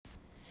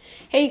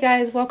Hey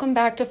guys, welcome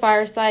back to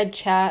Fireside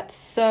Chat.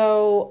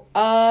 So,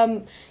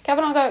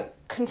 Kavanaugh got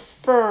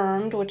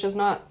confirmed, which is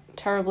not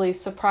terribly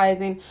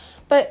surprising,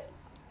 but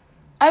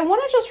I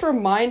want to just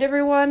remind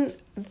everyone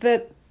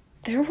that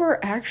there were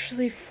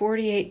actually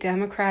 48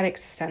 Democratic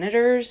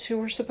senators who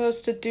were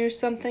supposed to do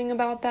something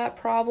about that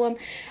problem.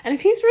 And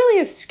if he's really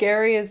as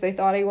scary as they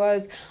thought he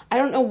was, I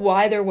don't know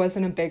why there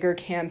wasn't a bigger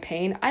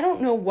campaign. I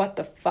don't know what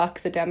the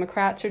fuck the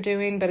Democrats are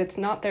doing, but it's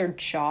not their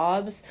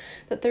jobs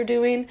that they're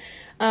doing.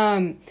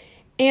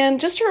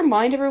 And just to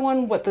remind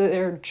everyone what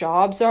their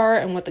jobs are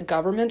and what the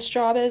government's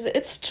job is,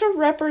 it's to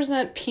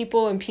represent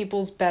people and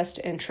people's best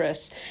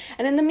interests.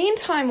 And in the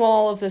meantime, while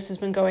all of this has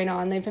been going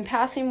on, they've been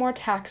passing more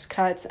tax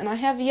cuts, and I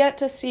have yet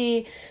to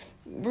see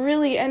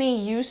really any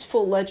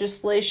useful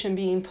legislation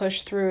being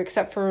pushed through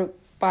except for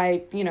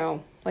by,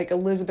 like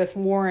Elizabeth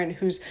Warren,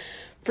 who's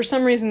for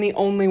some reason the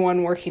only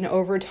one working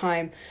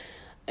overtime.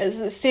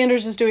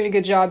 Sanders is doing a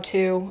good job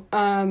too.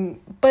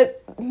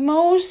 But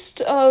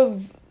most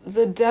of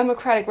the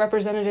Democratic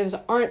representatives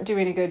aren't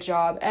doing a good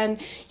job,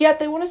 and yet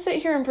they want to sit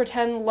here and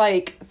pretend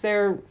like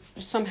they're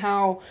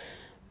somehow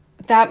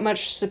that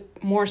much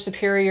more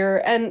superior.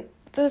 And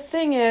the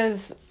thing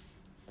is,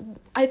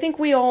 I think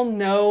we all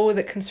know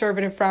that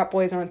conservative frat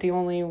boys aren't the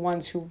only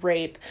ones who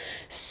rape,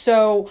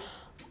 so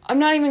I'm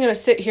not even going to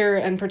sit here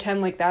and pretend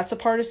like that's a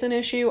partisan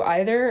issue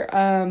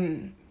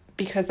either,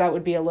 because that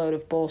would be a load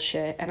of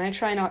bullshit, and I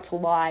try not to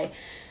lie.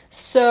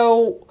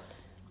 So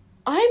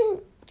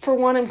for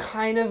one, I'm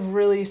kind of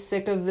really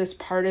sick of this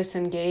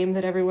partisan game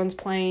that everyone's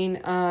playing,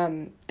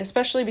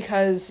 especially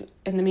because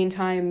in the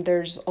meantime,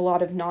 there's a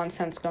lot of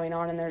nonsense going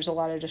on and there's a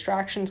lot of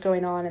distractions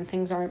going on and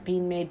things aren't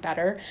being made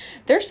better.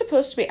 They're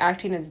supposed to be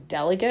acting as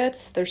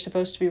delegates. They're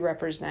supposed to be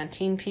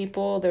representing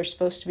people. They're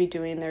supposed to be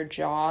doing their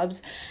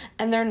jobs,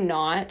 and they're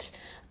not.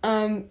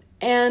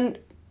 And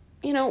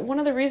one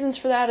of the reasons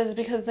for that is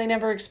because they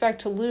never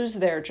expect to lose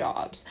their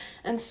jobs.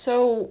 And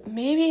so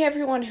maybe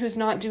everyone who's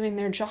not doing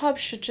their job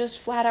should just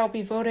flat out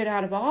be voted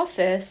out of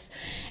office.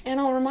 And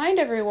I'll remind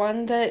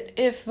everyone that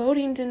if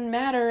voting didn't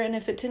matter and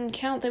if it didn't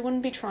count, they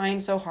wouldn't be trying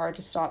so hard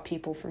to stop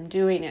people from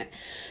doing it.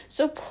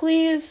 So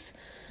please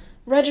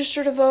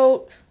register to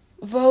vote.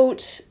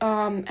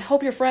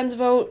 Help your friends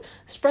vote,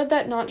 spread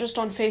that not just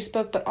on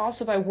Facebook, but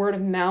also by word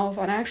of mouth.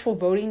 On actual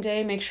voting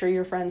day, make sure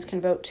your friends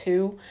can vote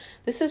too.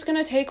 This is going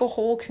to take a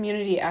whole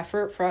community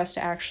effort for us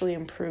to actually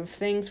improve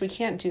things. We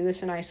can't do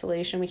this in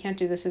isolation. We can't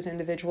do this as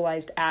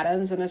individualized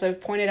atoms. And as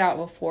I've pointed out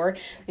before,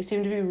 they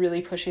seem to be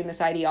really pushing this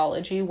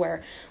ideology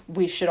where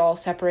we should all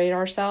separate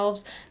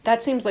ourselves.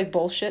 That seems like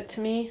bullshit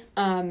to me.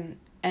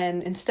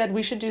 And instead,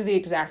 we should do the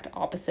exact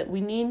opposite.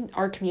 We need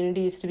our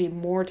communities to be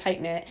more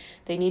tight-knit.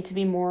 They need to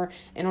be more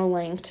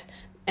interlinked.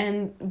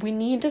 And we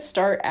need to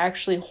start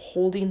actually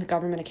holding the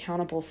government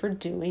accountable for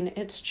doing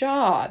its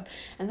job.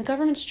 And the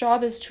government's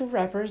job is to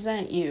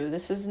represent you.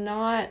 This is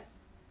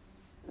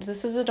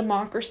a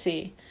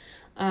democracy.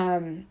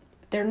 They're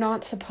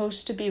not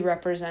supposed to be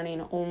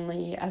representing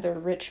only other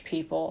rich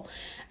people.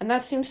 And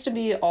that seems to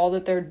be all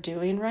that they're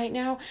doing right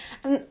now.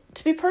 And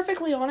to be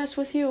perfectly honest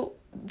with you,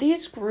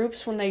 these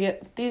groups, when they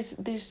get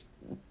these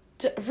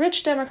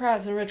rich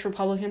Democrats and rich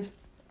Republicans,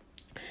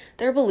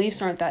 their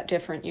beliefs aren't that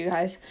different, you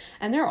guys.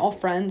 And they're all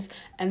friends,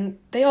 and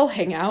they all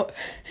hang out,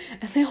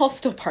 and they all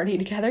still party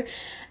together.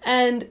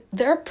 And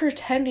they're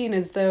pretending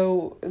as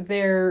though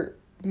they're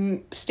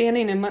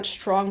standing in much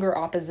stronger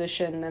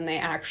opposition than they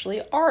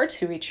actually are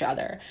to each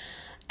other.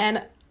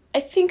 And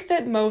I think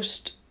that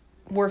most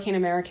working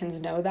Americans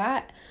know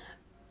that,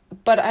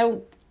 but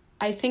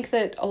I think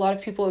that a lot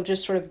of people have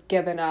just sort of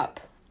given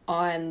up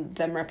on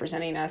them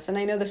representing us. And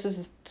I know this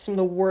is some of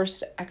the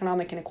worst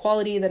economic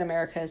inequality that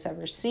America has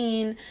ever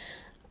seen,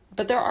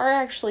 but there are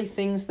actually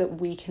things that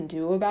we can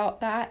do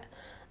about that.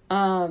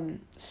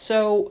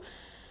 So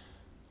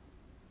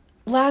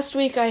last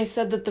week I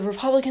said that the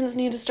Republicans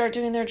need to start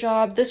doing their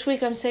job. This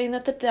week I'm saying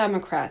that the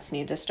Democrats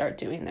need to start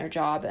doing their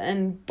job.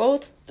 And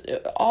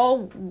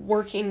all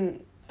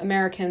working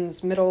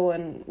Americans, middle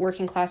and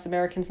working class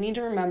Americans, need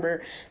to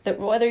remember that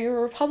whether you're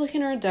a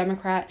Republican or a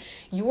Democrat,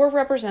 your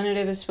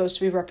representative is supposed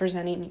to be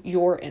representing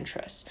your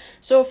interests.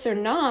 So if they're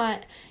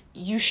not,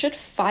 you should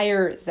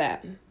fire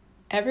them.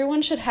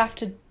 Everyone should have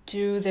to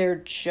do their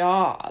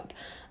job.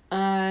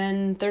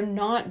 And they're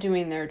not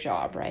doing their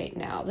job right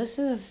now. This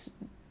is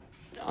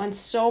on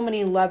so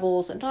many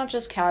levels, and not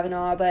just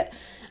Kavanaugh, but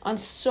on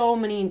so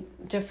many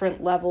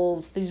different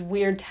levels, these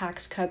weird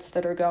tax cuts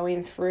that are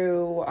going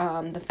through,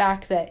 the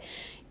fact that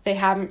they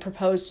haven't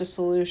proposed a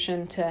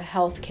solution to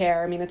health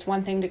care. I mean, it's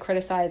one thing to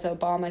criticize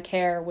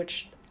Obamacare,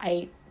 which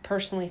I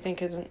personally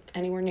think isn't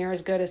anywhere near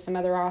as good as some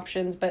other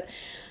options, but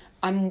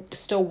I'm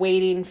still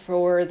waiting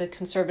for the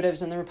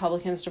conservatives and the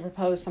Republicans to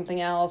propose something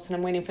else, and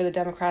I'm waiting for the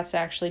Democrats to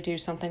actually do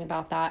something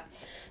about that.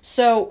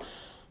 So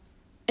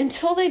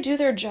until they do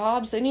their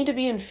jobs, they need to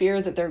be in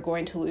fear that they're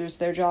going to lose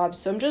their jobs.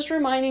 So I'm just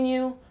reminding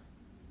you,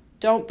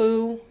 don't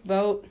boo,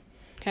 vote,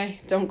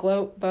 okay? Don't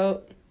gloat,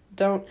 vote.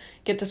 Don't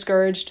get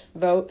discouraged,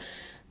 vote.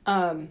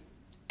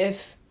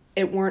 If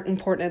it weren't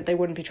important, they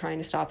wouldn't be trying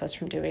to stop us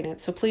from doing it.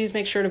 So please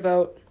make sure to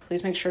vote.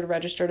 please make sure to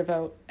register to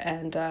vote.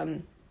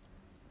 And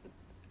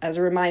as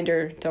a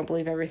reminder, don't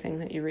believe everything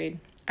that you read.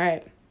 All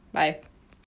right, bye.